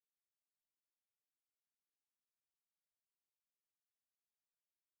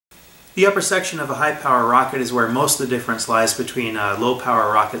The upper section of a high-power rocket is where most of the difference lies between a low-power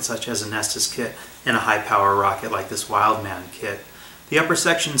rocket such as an Estes kit and a high-power rocket like this Wildman kit. The upper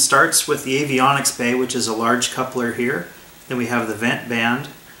section starts with the avionics bay, which is a large coupler here. Then we have the vent band.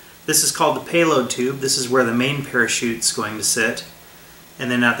 This is called the payload tube. This is where the main parachute is going to sit.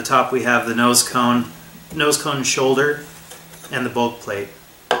 And then at the top we have the nose cone shoulder, and the bulk plate.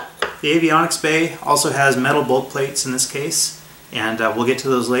 The avionics bay also has metal bulk plates in this case, and we'll get to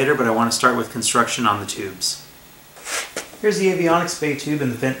those later, but I want to start with construction on the tubes. Here's the avionics bay tube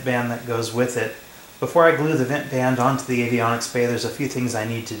and the vent band that goes with it. Before I glue the vent band onto the avionics bay, there's a few things I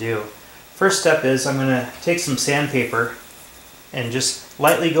need to do. First step is I'm going to take some sandpaper and just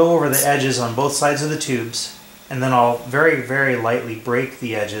lightly go over the edges on both sides of the tubes, and then I'll very, very lightly break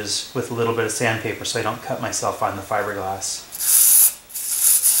the edges with a little bit of sandpaper so I don't cut myself on the fiberglass.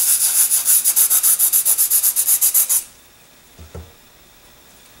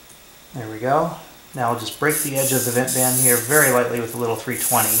 There we go. Now I'll just break the edge of the vent band here very lightly with a little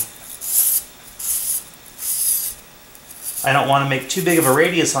 320. I don't want to make too big of a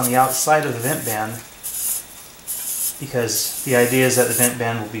radius on the outside of the vent band because the idea is that the vent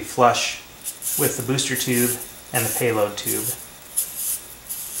band will be flush with the booster tube and the payload tube.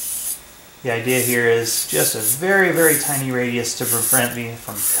 The idea here is just a very, very tiny radius to prevent me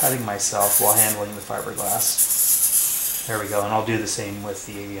from cutting myself while handling the fiberglass. There we go, and I'll do the same with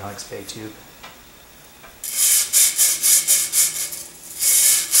the avionics bay tube.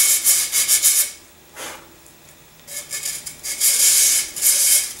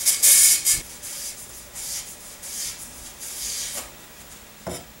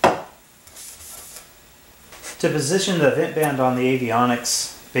 To position the vent band on the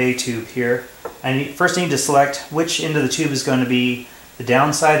avionics bay tube here, I first need to select which end of the tube is going to be the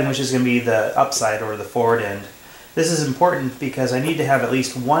downside and which is going to be the upside or the forward end. This is important because I need to have at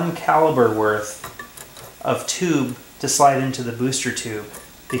least one caliber worth of tube to slide into the booster tube,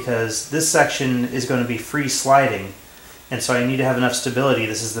 because this section is going to be free sliding, and so I need to have enough stability.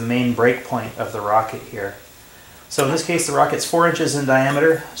 This is the main break point of the rocket here. So in this case the rocket's 4 inches in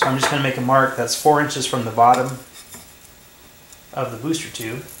diameter, so I'm just going to make a mark that's 4 inches from the bottom of the booster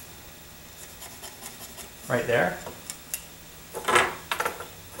tube, right there.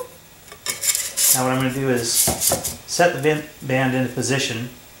 Now what I'm going to do is set the vent band into position,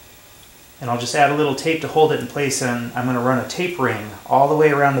 and I'll just add a little tape to hold it in place, and I'm going to run a tape ring all the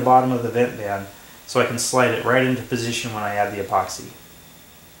way around the bottom of the vent band so I can slide it right into position when I add the epoxy.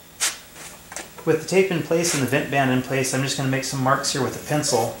 With the tape in place and the vent band in place, I'm just going to make some marks here with a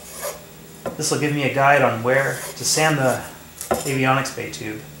pencil. This will give me a guide on where to sand the avionics bay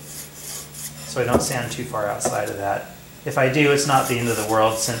tube, so I don't sand too far outside of that. If I do, it's not the end of the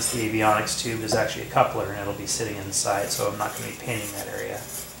world, since the avionics tube is actually a coupler and it'll be sitting inside, so I'm not going to be painting that area.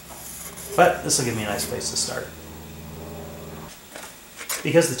 But this will give me a nice place to start.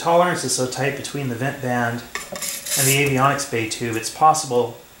 Because the tolerance is so tight between the vent band and the avionics bay tube, it's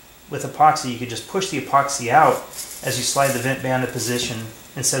possible with epoxy you could just push the epoxy out as you slide the vent band into position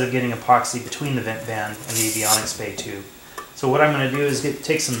instead of getting epoxy between the vent band and the avionics bay tube. So what I'm going to do is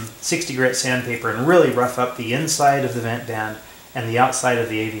take some 60 grit sandpaper and really rough up the inside of the vent band and the outside of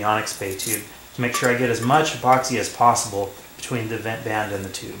the avionics bay tube to make sure I get as much epoxy as possible between the vent band and the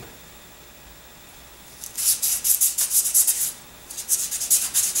tube.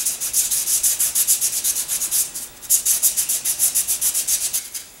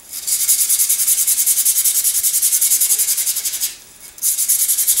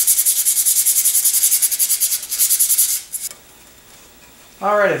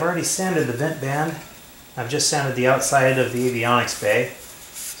 Alright, I've already sanded the vent band. I've just sanded the outside of the avionics bay.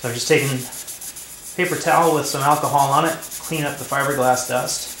 So I'm just taking a paper towel with some alcohol on it, clean up the fiberglass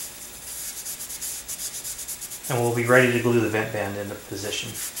dust, and we'll be ready to glue the vent band into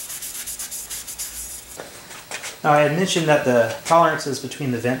position. Now I had mentioned that the tolerances between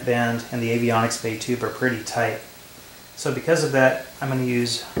the vent band and the avionics bay tube are pretty tight. So because of that, I'm going to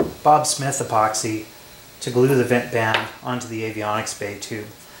use Bob Smith epoxy to glue the vent band onto the avionics bay tube.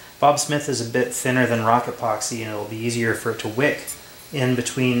 Bob Smith is a bit thinner than rock epoxy, and it'll be easier for it to wick in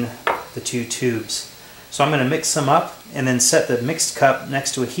between the two tubes. So I'm going to mix them up and then set the mixed cup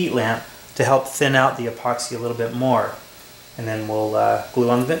next to a heat lamp to help thin out the epoxy a little bit more, and then we'll glue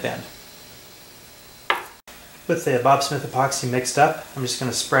on the vent band. With the Bob Smith epoxy mixed up, I'm just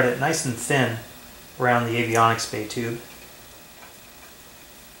going to spread it nice and thin around the avionics bay tube.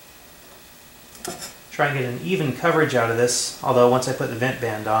 Try and get an even coverage out of this, although once I put the vent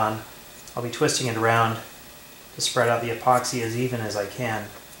band on, I'll be twisting it around to spread out the epoxy as even as I can.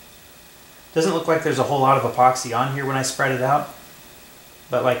 Doesn't look like there's a whole lot of epoxy on here when I spread it out,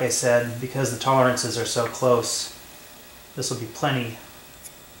 But like I said, because the tolerances are so close, this will be plenty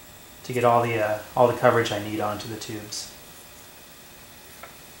to get all the coverage I need onto the tubes.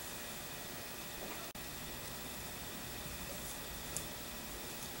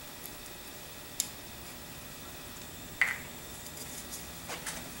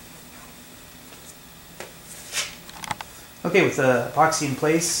 Okay, with the epoxy in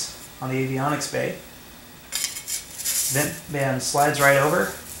place on the avionics bay, vent band slides right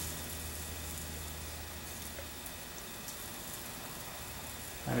over.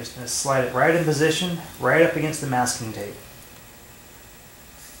 I'm just going to slide it right in position, right up against the masking tape.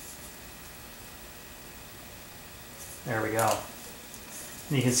 There we go.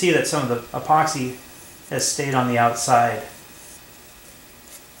 And you can see that some of the epoxy has stayed on the outside.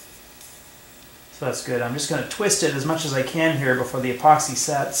 So that's good. I'm just going to twist it as much as I can here before the epoxy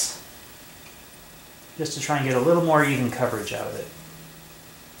sets, just to try and get a little more even coverage out of it.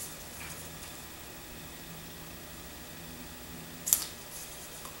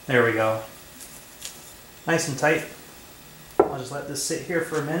 There we go. Nice and tight. I'll just let this sit here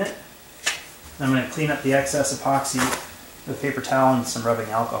for a minute. And I'm going to clean up the excess epoxy with a paper towel and some rubbing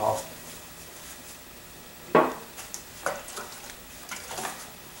alcohol.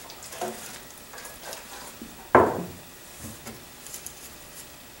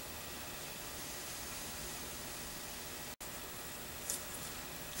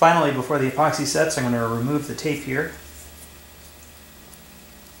 Finally, before the epoxy sets, I'm going to remove the tape here.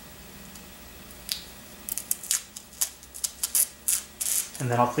 And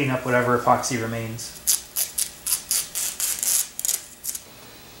then I'll clean up whatever epoxy remains.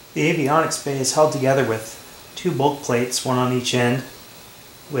 The avionics bay is held together with two bulk plates, one on each end,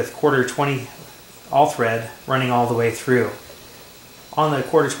 with 1/4-20 all thread running all the way through. On the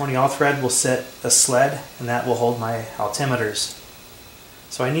 1/4-20 all thread will sit a sled, and that will hold my altimeters.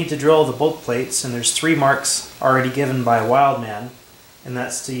 So I need to drill the bulk plates, and there's 3 marks already given by Wildman, and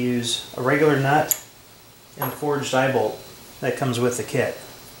that's to use a regular nut and a forged eye bolt that comes with the kit.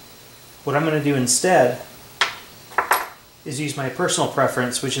 What I'm going to do instead is use my personal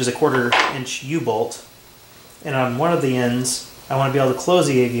preference, which is a 1/4-inch U-bolt, and on one of the ends I want to be able to close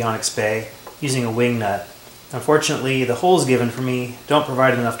the avionics bay using a wing nut. Unfortunately, the holes given for me don't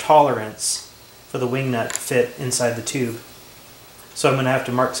provide enough tolerance for the wing nut to fit inside the tube. So I'm going to have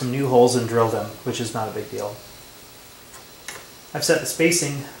to mark some new holes and drill them, which is not a big deal. I've set the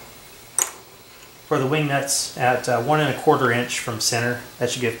spacing for the wing nuts at 1 1/4 inch from center. That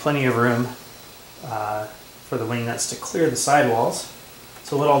should give plenty of room for the wing nuts to clear the sidewalls.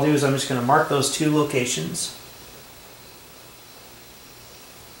 So what I'll do is I'm just going to mark those 2 locations,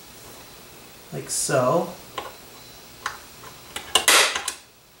 like so.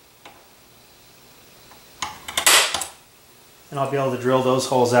 And I'll be able to drill those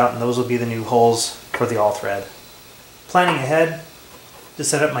holes out, and those will be the new holes for the all thread. Planning ahead to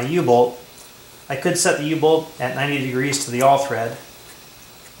set up my U-bolt, I could set the U-bolt at 90 degrees to the all thread,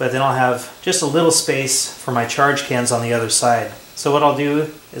 but then I'll have just a little space for my charge cans on the other side. So what I'll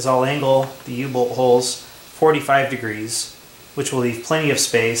do is I'll angle the U-bolt holes 45 degrees, which will leave plenty of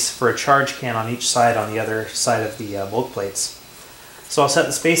space for a charge can on each side on the other side of the bulk plates. So I'll set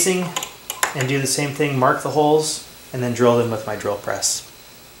the spacing and do the same thing, mark the holes, and then drill them with my drill press.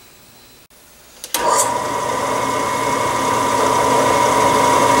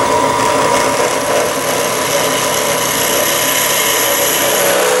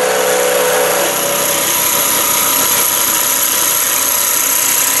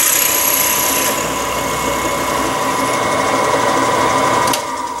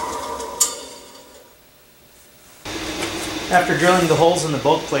 After drilling the holes in the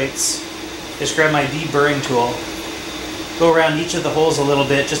bulk plates, just grab my deburring tool. Go around each of the holes a little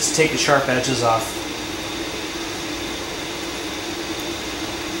bit just to take the sharp edges off.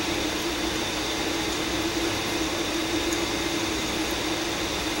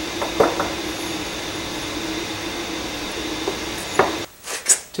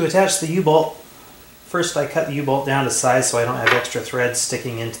 To attach the U-bolt, first I cut the U-bolt down to size so I don't have extra threads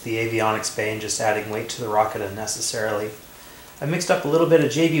sticking into the avionics bay and just adding weight to the rocket unnecessarily. I mixed up a little bit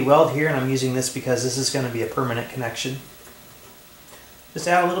of JB Weld here, and I'm using this because this is going to be a permanent connection. Just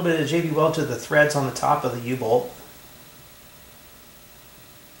add a little bit of JB Weld to the threads on the top of the U-bolt.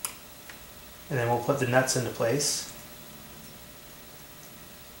 And then we'll put the nuts into place.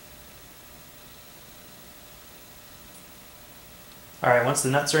 Alright, once the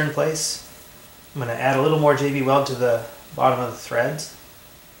nuts are in place, I'm going to add a little more JB Weld to the bottom of the threads.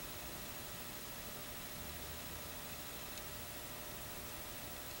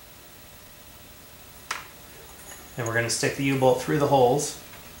 And we're going to stick the U-bolt through the holes.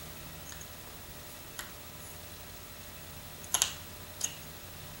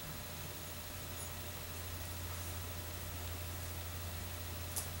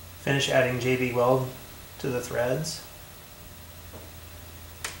 Finish adding JB weld to the threads.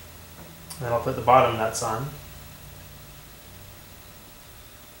 And then I'll put the bottom nuts on.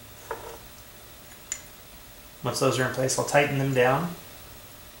 Once those are in place, I'll tighten them down.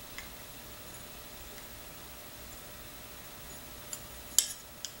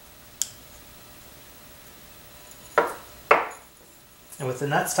 And with the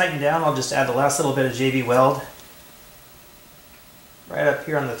nuts tightened down, I'll just add the last little bit of JB weld right up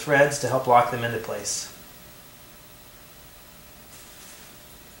here on the threads to help lock them into place.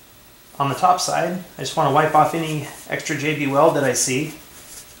 On the top side, I just want to wipe off any extra JB weld that I see.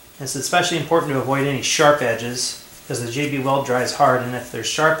 It's especially important to avoid any sharp edges because the JB weld dries hard, and if there's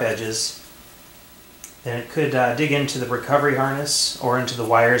sharp edges, then it could dig into the recovery harness or into the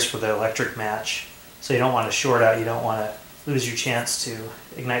wires for the electric match. So you don't want to short out, you don't want to lose your chance to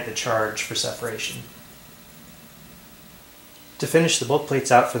ignite the charge for separation. To finish the bulk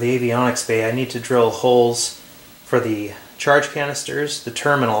plates out for the avionics bay, I need to drill holes for the charge canisters, the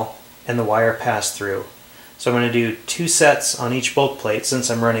terminal, and the wire pass-through. So I'm going to do 2 sets on each bulk plate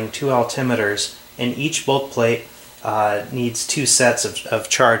since I'm running 2 altimeters, and each bulk plate needs 2 sets of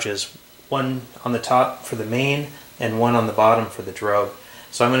charges, one on the top for the main and one on the bottom for the drogue.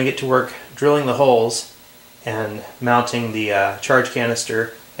 So I'm going to get to work drilling the holes and mounting the charge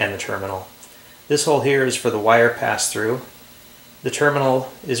canister and the terminal. This hole here is for the wire pass-through. The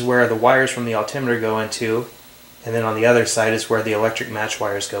terminal is where the wires from the altimeter go into, and then on the other side is where the electric match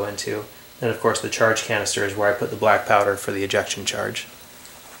wires go into. And of course the charge canister is where I put the black powder for the ejection charge.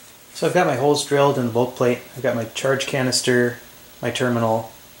 So I've got my holes drilled in the bulk plate. I've got my charge canister, my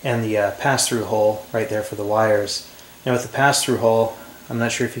terminal, and the pass-through hole right there for the wires. Now with the pass-through hole, I'm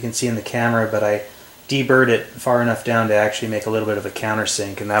not sure if you can see in the camera, but I deburred it far enough down to actually make a little bit of a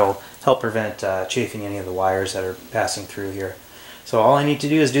countersink, and that'll help prevent chafing any of the wires that are passing through here. So all I need to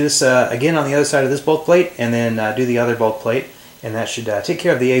do is do this again on the other side of this bulk plate, and then do the other bulk plate, and that should take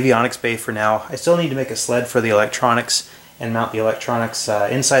care of the avionics bay for now. I still need to make a sled for the electronics and mount the electronics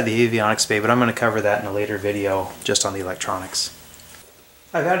inside the avionics bay, but I'm going to cover that in a later video just on the electronics.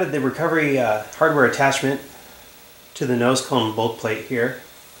 I've added the recovery hardware attachment to the nose cone bulk plate here.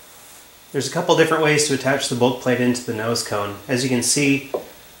 There's a couple different ways to attach the bulk plate into the nose cone. As you can see,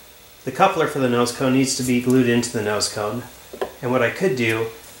 the coupler for the nose cone needs to be glued into the nose cone. And what I could do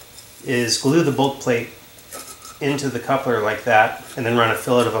is glue the bulk plate into the coupler like that, and then run a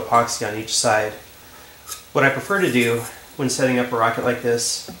fillet of epoxy on each side. What I prefer to do when setting up a rocket like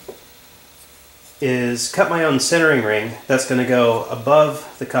this is cut my own centering ring that's going to go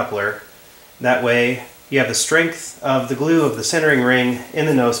above the coupler. That way you have the strength of the glue of the centering ring in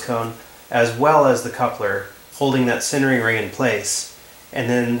the nose cone as well as the coupler holding that centering ring in place, and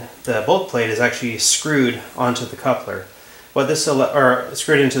then the bulk plate is actually screwed onto the coupler.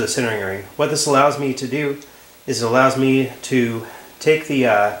 Screwed into the centering ring. What this allows me to do is it allows me to take the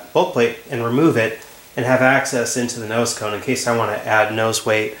bulk plate and remove it and have access into the nose cone in case I want to add nose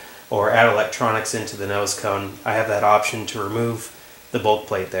weight or add electronics into the nose cone. I have that option to remove the bulk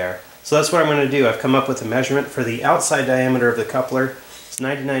plate there. So that's what I'm going to do. I've come up with a measurement for the outside diameter of the coupler. It's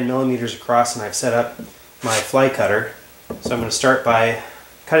 99 millimeters across, and I've set up my fly cutter. So I'm going to start by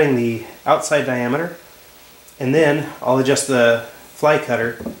cutting the outside diameter, and then I'll adjust the fly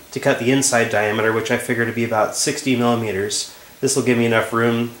cutter to cut the inside diameter, which I figure to be about 60 millimeters. This will give me enough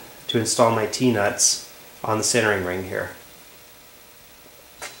room to install my T-nuts on the centering ring here.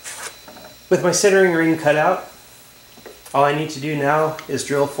 With my centering ring cut out, all I need to do now is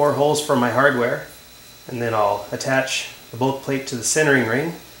drill 4 holes for my hardware, and then I'll attach the bulk plate to the centering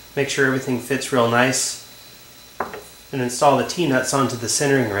ring, make sure everything fits real nice, and install the T-nuts onto the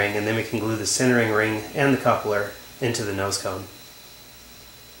centering ring, and then we can glue the centering ring and the coupler into the nose cone.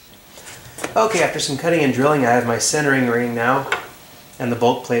 Okay, after some cutting and drilling, I have my centering ring now, and the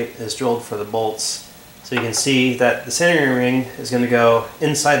bulk plate is drilled for the bolts. So you can see that the centering ring is going to go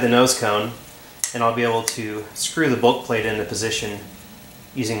inside the nose cone, and I'll be able to screw the bulk plate into position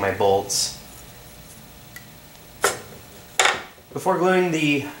using my bolts. Before gluing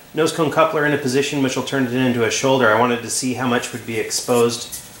the nose cone coupler into position, which will turn it into a shoulder, I wanted to see how much would be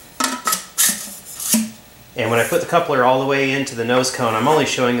exposed. And when I put the coupler all the way into the nose cone, I'm only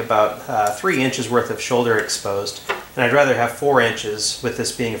showing about 3 inches worth of shoulder exposed. And I'd rather have 4 inches, with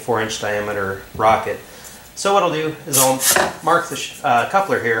this being a 4-inch diameter rocket. So what I'll do is I'll mark the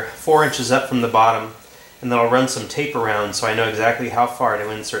coupler here 4 inches up from the bottom, and then I'll run some tape around so I know exactly how far to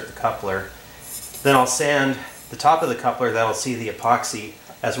insert the coupler. Then I'll sand the top of the coupler that'll see the epoxy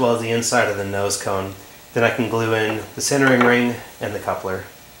as well as the inside of the nose cone. Then I can glue in the centering ring and the coupler.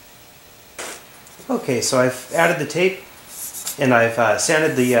 Okay, so I've added the tape and I've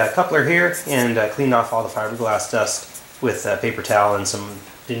sanded the coupler here and cleaned off all the fiberglass dust with paper towel and some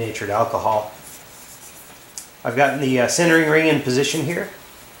denatured alcohol. I've gotten the centering ring in position here,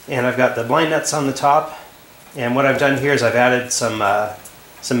 and I've got the blind nuts on the top, and what I've done here is I've added some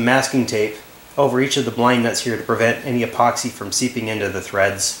masking tape over each of the blind nuts here to prevent any epoxy from seeping into the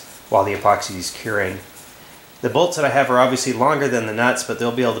threads while the epoxy is curing. The bolts that I have are obviously longer than the nuts, but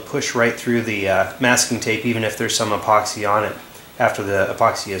they'll be able to push right through the masking tape even if there's some epoxy on it after the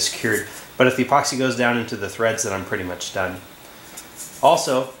epoxy is cured. But if the epoxy goes down into the threads, then I'm pretty much done.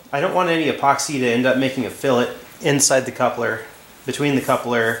 Also, I don't want any epoxy to end up making a fillet inside the coupler, between the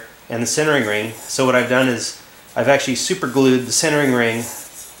coupler and the centering ring. So what I've done is I've actually super glued the centering ring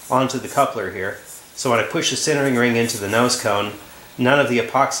onto the coupler here. So when I push the centering ring into the nose cone, none of the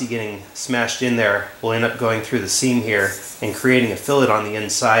epoxy getting smashed in there will end up going through the seam here and creating a fillet on the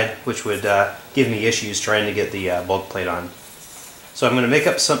inside, which would give me issues trying to get the bulk plate on. So I'm going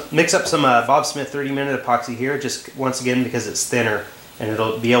to mix up some Bob Smith 30-minute epoxy here, just once again because it's thinner and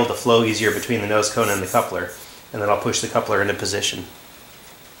it'll be able to flow easier between the nose cone and the coupler. And then I'll push the coupler into position.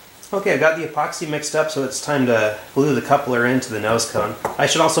 Okay, I've got the epoxy mixed up, so it's time to glue the coupler into the nose cone. I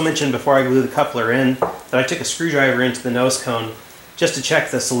should also mention before I glue the coupler in that I took a screwdriver into the nose cone just to check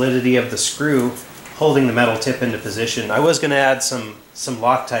the solidity of the screw holding the metal tip into position. I was going to add some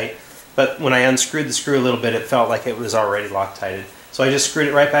Loctite, but when I unscrewed the screw a little bit, it felt like it was already Loctited. So I just screwed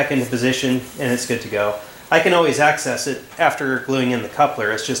it right back into position, and it's good to go. I can always access it after gluing in the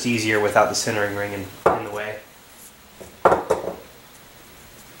coupler. It's just easier without the centering ring in the way.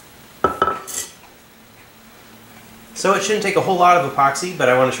 So it shouldn't take a whole lot of epoxy, but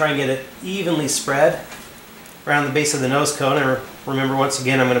I want to try and get it evenly spread around the base of the nose cone. And remember, once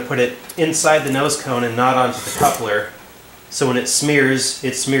again, I'm going to put it inside the nose cone and not onto the coupler. So when it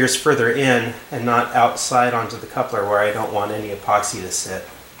smears further in and not outside onto the coupler where I don't want any epoxy to sit.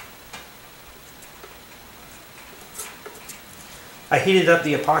 I heated up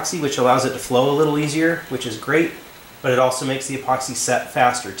the epoxy, which allows it to flow a little easier, which is great, but it also makes the epoxy set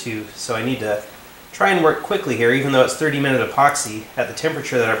faster too. So I need to try and work quickly here. Even though it's 30-minute epoxy, at the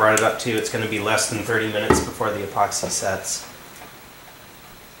temperature that I brought it up to, it's going to be less than 30 minutes before the epoxy sets.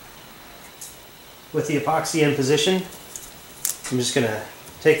 With the epoxy in position, I'm just going to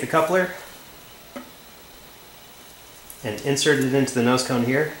take the coupler and insert it into the nose cone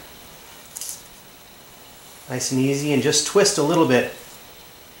here. Nice and easy, and just twist a little bit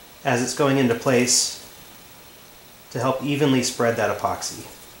as it's going into place to help evenly spread that epoxy.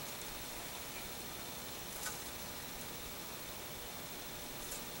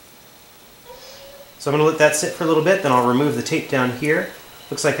 So I'm going to let that sit for a little bit, then I'll remove the tape down here.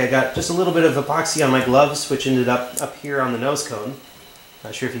 Looks like I got just a little bit of epoxy on my gloves, which ended up here on the nose cone.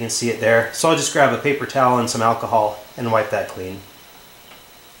 Not sure if you can see it there. So I'll just grab a paper towel and some alcohol and wipe that clean.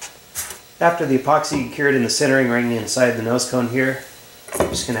 After the epoxy cured in the centering ring inside the nose cone here, I'm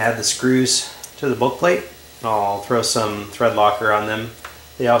just going to add the screws to the bulk plate. I'll throw some thread locker on them.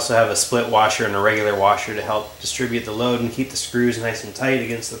 They also have a split washer and a regular washer to help distribute the load and keep the screws nice and tight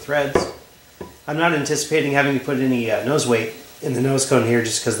against the threads. I'm not anticipating having to put any nose weight in the nose cone here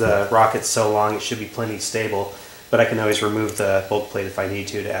just because the rocket's so long it should be plenty stable, but I can always remove the bulk plate if I need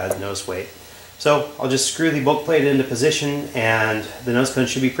to add nose weight. So I'll just screw the bulk plate into position and the nose cone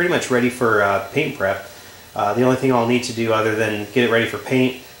should be pretty much ready for paint prep. The only thing I'll need to do other than get it ready for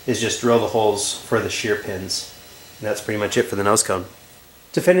paint is just drill the holes for the shear pins. And that's pretty much it for the nose cone.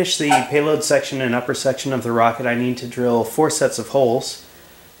 To finish the payload section and upper section of the rocket, I need to drill 4 sets of holes.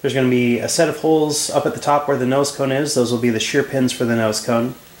 There's going to be a set of holes up at the top where the nose cone is. Those will be the shear pins for the nose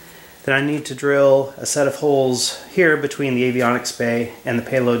cone. Then I need to drill a set of holes here between the avionics bay and the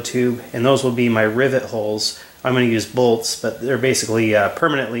payload tube, and those will be my rivet holes. I'm going to use bolts, but they're basically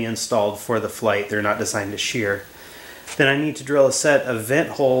permanently installed for the flight. They're not designed to shear. Then I need to drill a set of vent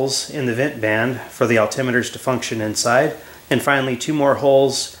holes in the vent band for the altimeters to function inside. And finally 2 more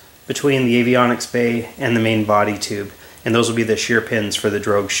holes between the avionics bay and the main body tube. And those will be the shear pins for the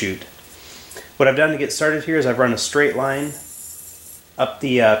drogue chute. What I've done to get started here is I've run a straight line up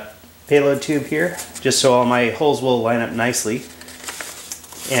the payload tube here, just so all my holes will line up nicely.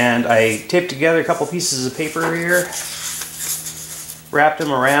 And I taped together a couple pieces of paper here, wrapped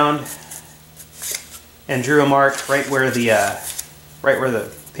them around, and drew a mark right where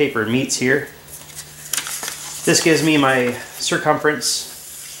the paper meets here. This gives me my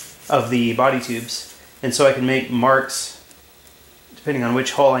circumference of the body tubes, and so I can make marks depending on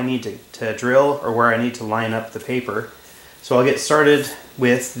which hole I need to drill or where I need to line up the paper. So I'll get started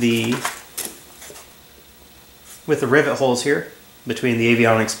with the rivet holes here between the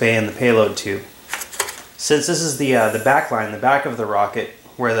avionics bay and the payload tube. Since this is the back line, the back of the rocket,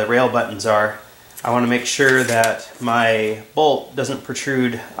 where the rail buttons are, I want to make sure that my bolt doesn't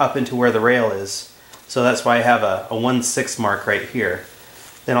protrude up into where the rail is. So that's why I have a 1/6 mark right here.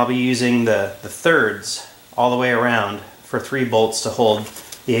 Then I'll be using the thirds all the way around for 3 bolts to hold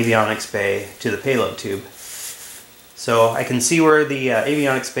the avionics bay to the payload tube. So I can see where the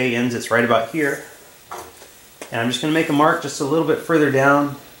avionics bay ends. It's right about here. And I'm just going to make a mark just a little bit further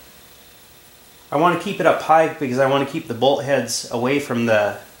down. I want to keep it up high because I want to keep the bolt heads away from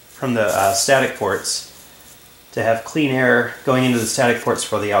the static ports to have clean air going into the static ports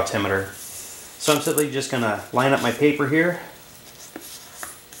for the altimeter. So I'm simply just going to line up my paper here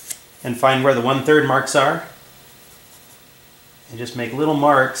and find where the 1/3 marks are and just make little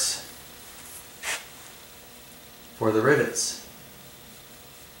marks for the rivets.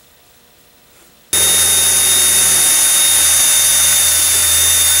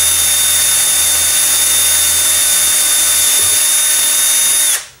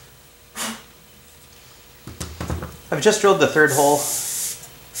 I've just drilled the 3rd hole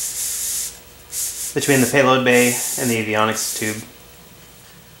between the payload bay and the avionics tube.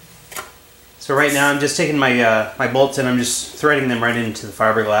 So right now I'm just taking my my bolts and I'm just threading them right into the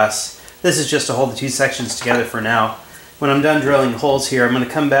fiberglass. This is just to hold the 2 sections together for now. When I'm done drilling holes here, I'm going to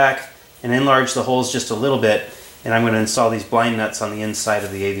come back and enlarge the holes just a little bit, and I'm going to install these blind nuts on the inside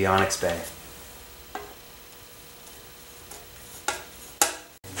of the avionics bay.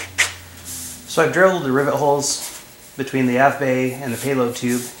 So I've drilled the rivet holes between the av bay and the payload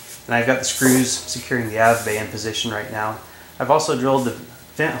tube, and I've got the screws securing the av bay in position right now. I've also drilled the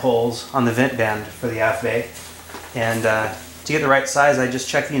vent holes on the vent band for the av bay, and to get the right size I just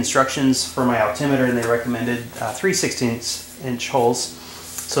checked the instructions for my altimeter and they recommended 3/16 inch holes,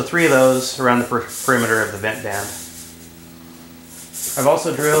 so 3 of those around the perimeter of the vent band. I've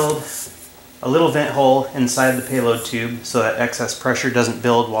also drilled a little vent hole inside the payload tube so that excess pressure doesn't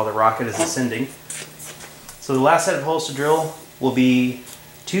build while the rocket is ascending. So the last set of holes to drill will be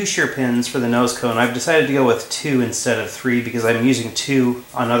 2 shear pins for the nose cone. I've decided to go with 2 instead of 3 because I'm using 2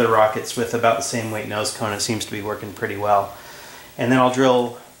 on other rockets with about the same weight nose cone. It seems to be working pretty well. And then I'll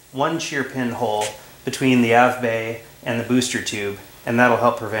drill 1 shear pin hole between the av bay and the booster tube, and that'll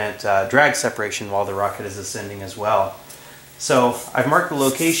help prevent drag separation while the rocket is ascending as well. So I've marked the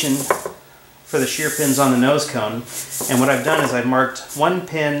location for the shear pins on the nose cone, and what I've done is I've marked 1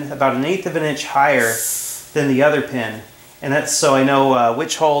 pin about 1/8 of an inch higher than the other pin, and that's so I know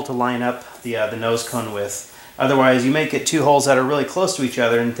which hole to line up the nose cone with. Otherwise you may get 2 holes that are really close to each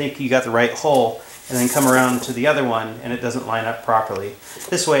other and think you got the right hole, and then come around to the other one and it doesn't line up properly.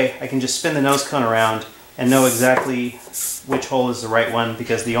 This way I can just spin the nose cone around and know exactly which hole is the right one,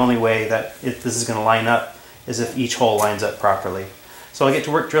 because the only way that this is going to line up is if each hole lines up properly. So I'll get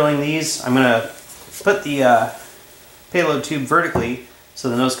to work drilling these. I'm going to put the payload tube vertically so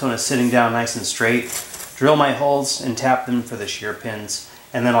the nose cone is sitting down nice and straight, drill my holes and tap them for the shear pins,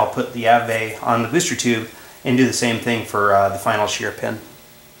 and then I'll put the av bay on the booster tube and do the same thing for the final shear pin.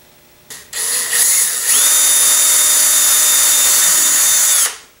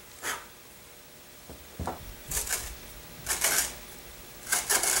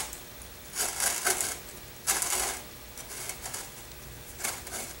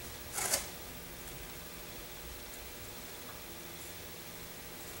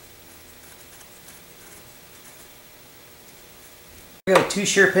 I've got 2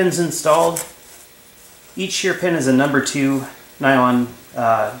 shear pins installed. Each shear pin is a number 2 nylon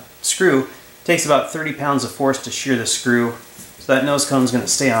screw. It takes about 30 pounds of force to shear the screw, so that nose cone is going to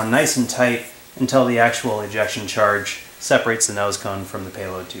stay on nice and tight until the actual ejection charge separates the nose cone from the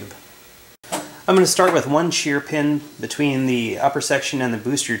payload tube. I'm going to start with 1 shear pin between the upper section and the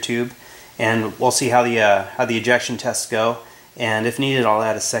booster tube, and we'll see how the ejection tests go, and if needed I'll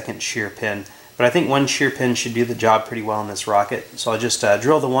add a 2nd shear pin. But I think 1 shear pin should do the job pretty well in this rocket. So I'll just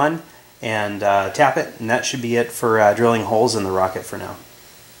drill the 1 and tap it, and that should be it for drilling holes in the rocket for now.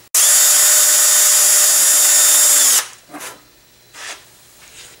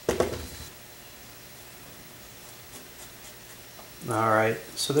 Alright,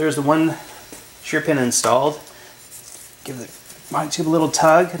 so there's the 1 shear pin installed. Give the body tube a little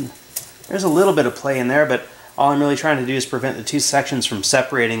tug, and there's a little bit of play in there, but all I'm really trying to do is prevent the 2 sections from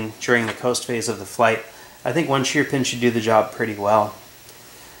separating during the coast phase of the flight. I think 1 shear pin should do the job pretty well.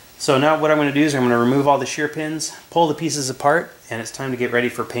 So now what I'm going to do is I'm going to remove all the shear pins, pull the pieces apart, and it's time to get ready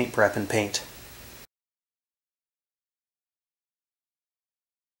for paint prep and paint.